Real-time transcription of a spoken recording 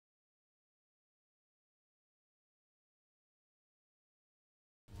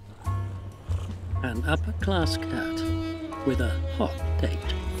an upper-class cat with a hot date.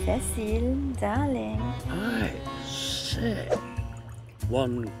 Cecile, darling. I say,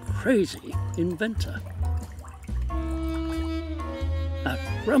 one crazy inventor. A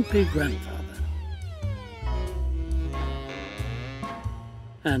grumpy grandfather.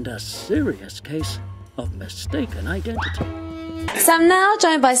 And a serious case of mistaken identity. So I'm now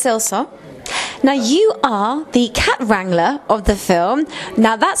joined by Celso. Now you are the cat wrangler of the film.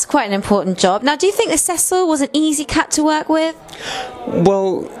 Now that's quite an important job. Now do you think that Cecil was an easy cat to work with?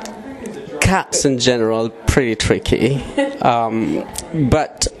 Well, cats in general are pretty tricky,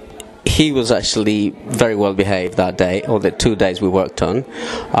 but he was actually very well behaved that day, or the 2 days we worked on.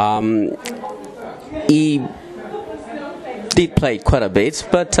 He did play quite a bit,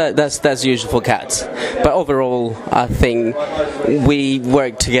 but that's usual for cats. But overall, I think we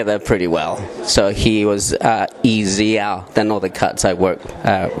worked together pretty well. So he was easier than other cats I worked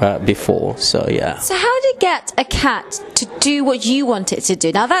before. So yeah. So how do you get a cat to do what you want it to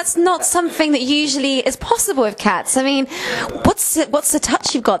do? Now that's not something that usually is possible with cats. I mean, what's the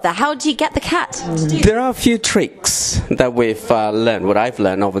touch you've got there? How do you get the cat to do? There are a few tricks that we've learned, what I've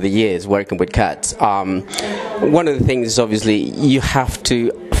learned over the years working with cats. One of the things is obviously you have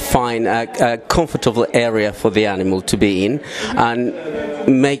to find a comfortable area for the animal to be in and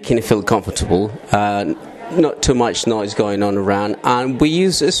making it feel comfortable. Not too much noise going on around, and we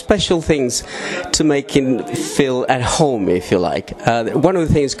use special things to make him feel at home, if you like. One of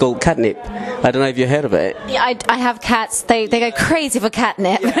the things called catnip. I don't know if you heard of it. Yeah, I have cats. They go crazy for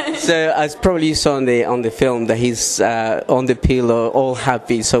catnip. Yeah. So as probably you saw on the film that he's on the pillow, all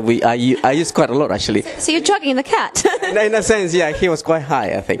happy. So I use quite a lot actually. So you're drugging the cat. In a sense, yeah, he was quite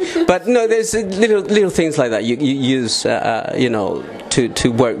high, I think. But no, there's little things like that you use,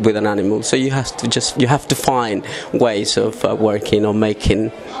 to work with an animal. So you have to find ways of working or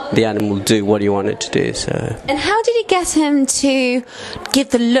making the animal do what you want it to do. So. And how did you get him to give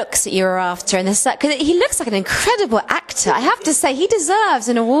the looks that you were after in this? Because he looks like an incredible actor. I have to say, he deserves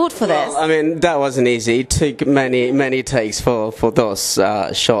an award for this. Well, I mean, that wasn't easy. It took many takes for those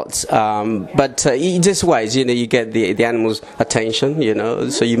shots. But just ways, you get the animal's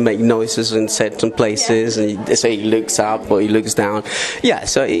attention, so you make noises in certain places, and so he looks up or he looks down. Yeah,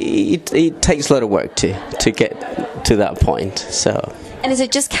 so it takes a lot of work to get to that point. So. And is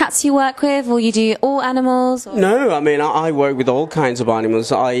it just cats you work with, or you do all animals? Or? No, I mean I work with all kinds of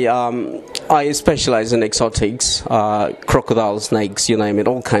animals. I specialize in exotics, crocodiles, snakes, you name it,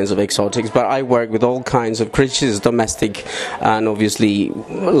 all kinds of exotics. But I work with all kinds of creatures, domestic and obviously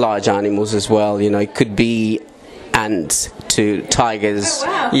large animals as well. It could be ants to tigers. Oh,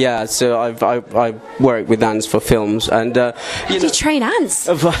 wow. Yeah, so I work with ants for films, and How do you train ants?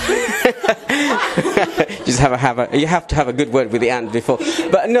 You have to have a good word with the ant before.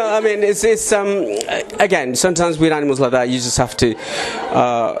 But no, I mean it's again, sometimes with animals like that you just have to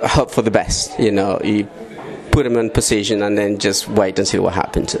hope for the best. You put them in position and then just wait and see what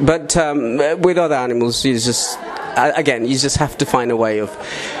happens. But with other animals, you just have to find a way of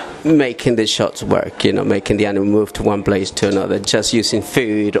making the shots work, making the animal move to one place to another, just using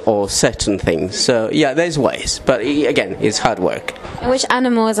food or certain things. So yeah, there's ways, but again, it's hard work. And which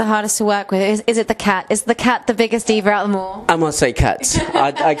animal is the hardest to work with? Is it the cat? Is the cat the biggest diva out of them all? I must say cats.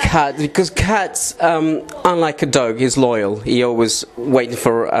 Because cats, unlike a dog, is loyal. He always waiting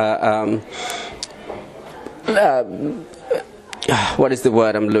for what is the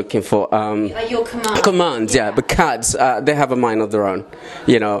word I'm looking for? Like your command. Commands, yeah. But cats, they have a mind of their own.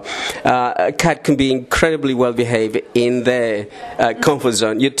 A cat can be incredibly well behaved in their comfort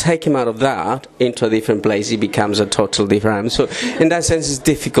zone. You take him out of that into a different place, he becomes a total different animal. So in that sense, it's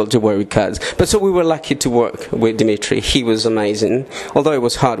difficult to work with cats. But so we were lucky to work with Dimitri. He was amazing. Although it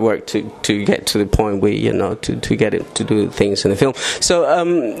was hard work to get to the point where to get him to do things in the film. So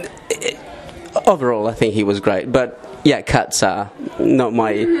overall, I think he was great. But yeah, cats are not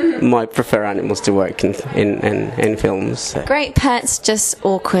my preferred animals to work in films. So. Great pets, just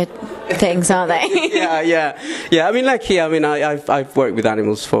awkward things, aren't they? Yeah. I mean, like here, I've worked with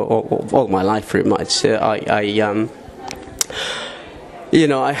animals for all my life, pretty much. I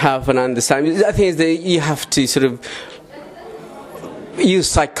have an understanding. I think is that you have to sort of use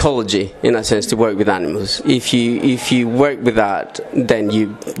psychology in a sense to work with animals. If you work with that, then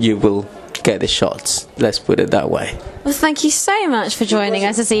you will get the shots. Let's put it that way. Well, thank you so much for joining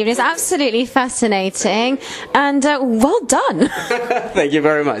us this evening. It's absolutely fascinating, and well done. Thank you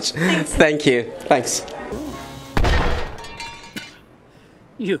very much. Thanks. Thank you. Thanks.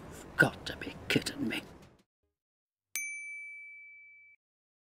 You've got to be kidding me.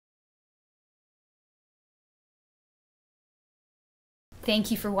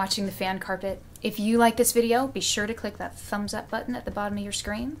 Thank you for watching The Fan Carpet. If you like this video, be sure to click that thumbs up button at the bottom of your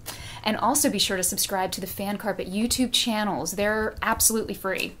screen. And also be sure to subscribe to the Fan Carpet YouTube channels. They're absolutely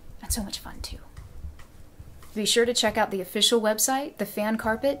free and so much fun too. Be sure to check out the official website,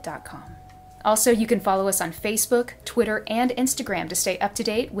 thefancarpet.com. Also, you can follow us on Facebook, Twitter, and Instagram to stay up to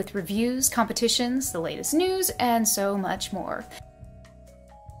date with reviews, competitions, the latest news, and so much more.